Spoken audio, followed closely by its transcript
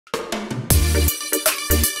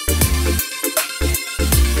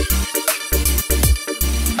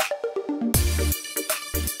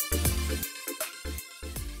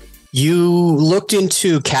You looked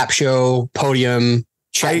into Capsho, Podium,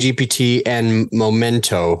 ChatGPT, and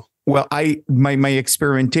Momento. Well, my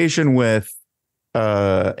experimentation with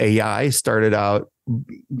AI started out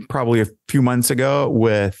probably a few months ago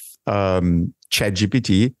with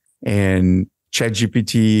ChatGPT, and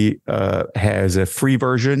ChatGPT has a free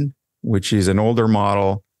version, which is an older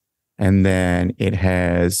model, and then it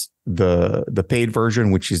has the paid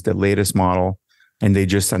version, which is the latest model. And they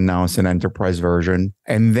just announced an enterprise version.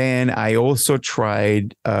 And then I also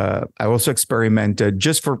experimented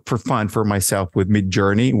just for fun for myself with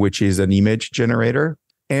Midjourney, which is an image generator.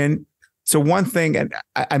 And so one thing, and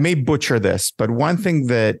I may butcher this, but one thing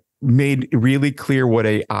that made really clear what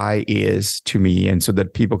AI is to me, and so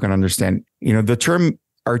that people can understand, the term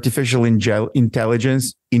artificial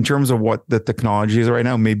intelligence in terms of what the technology is right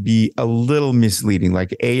now may be a little misleading.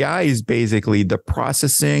 Like AI is basically the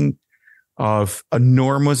processing of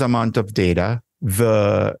enormous amount of data,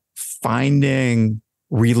 the finding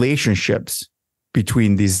relationships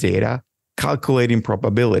between these data, calculating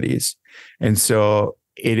probabilities. And so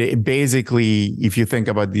it basically, if you think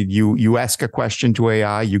about it, you ask a question to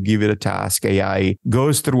AI, you give it a task, AI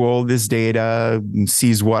goes through all this data,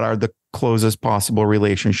 sees what are the closest possible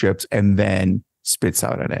relationships, and then spits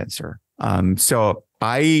out an answer. So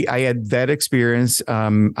I had that experience.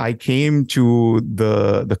 I came to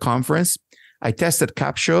the conference. I tested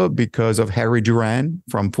Capsho because of Harry Duran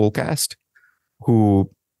from Fullcast, who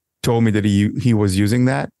told me that he was using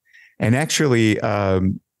that. And actually,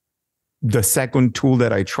 the second tool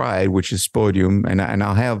that I tried, which is Podium, and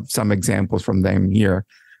I'll have some examples from them here.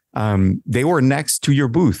 They were next to your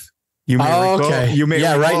booth. You may recall, okay.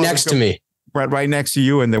 Right next to me. Right next to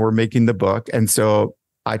you, and they were making the book. And so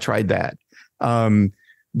I tried that.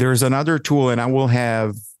 There's another tool, and I will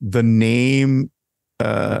have the name,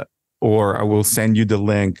 or I will send you the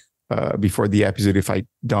link before the episode if I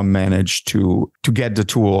don't manage to get the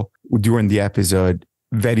tool during the episode.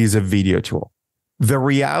 That is a video tool. The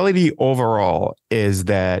reality overall is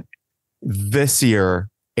that this year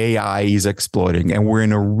AI is exploding, and we're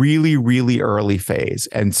in a really, really early phase.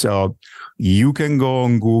 And so you can go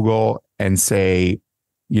on Google and say,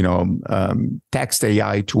 text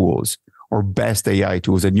AI tools or best AI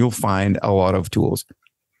tools, and you'll find a lot of tools.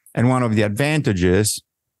 And one of the advantages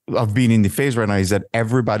of being in the phase right now is that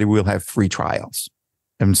everybody will have free trials.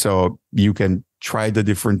 And so you can try the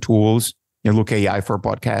different tools, look AI for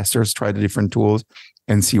podcasters, try the different tools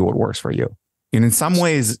and see what works for you. And in some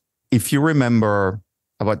ways, if you remember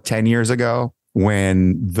about 10 years ago,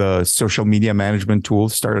 when the social media management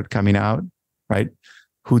tools started coming out, right?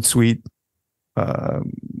 Hootsuite,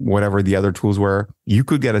 whatever the other tools were, you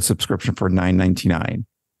could get a subscription for $9.99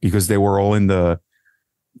 because they were all in the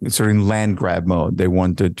sort of in land grab mode. They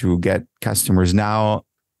wanted to get customers. Now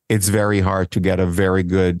it's very hard to get a very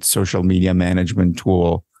good social media management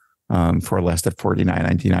tool for less than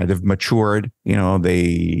 $49.99. They've matured.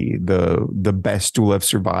 The best tool have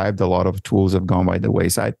survived. A lot of tools have gone by the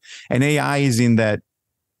wayside, and AI is in that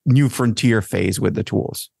new frontier phase with the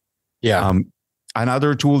tools. Yeah.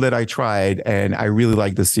 Another tool that I tried, and I really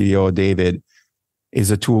like the CEO, David,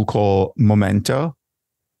 is a tool called Momento.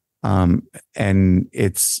 And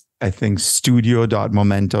it's, I think,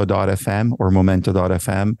 studio.momento.fm or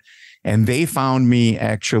momento.fm. And they found me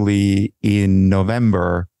actually in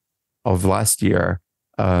November of last year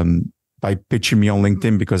by pitching me on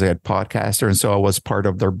LinkedIn because I had Podcaster. And so I was part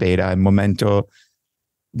of their beta. And Momento,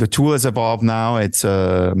 the tool has evolved now. It's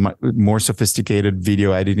a more sophisticated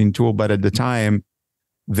video editing tool. But at the time,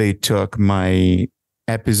 they took my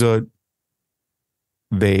episode,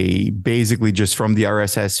 they basically just from the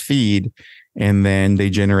RSS feed, and then they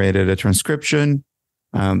generated a transcription.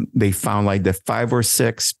 They found like the 5 or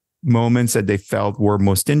 6 moments that they felt were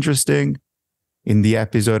most interesting in the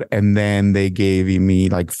episode. And then they gave me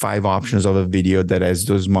like 5 options of a video that has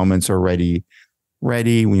those moments already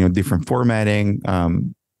ready, different formatting,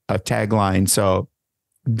 a tagline. So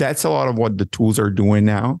that's a lot of what the tools are doing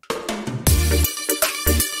now.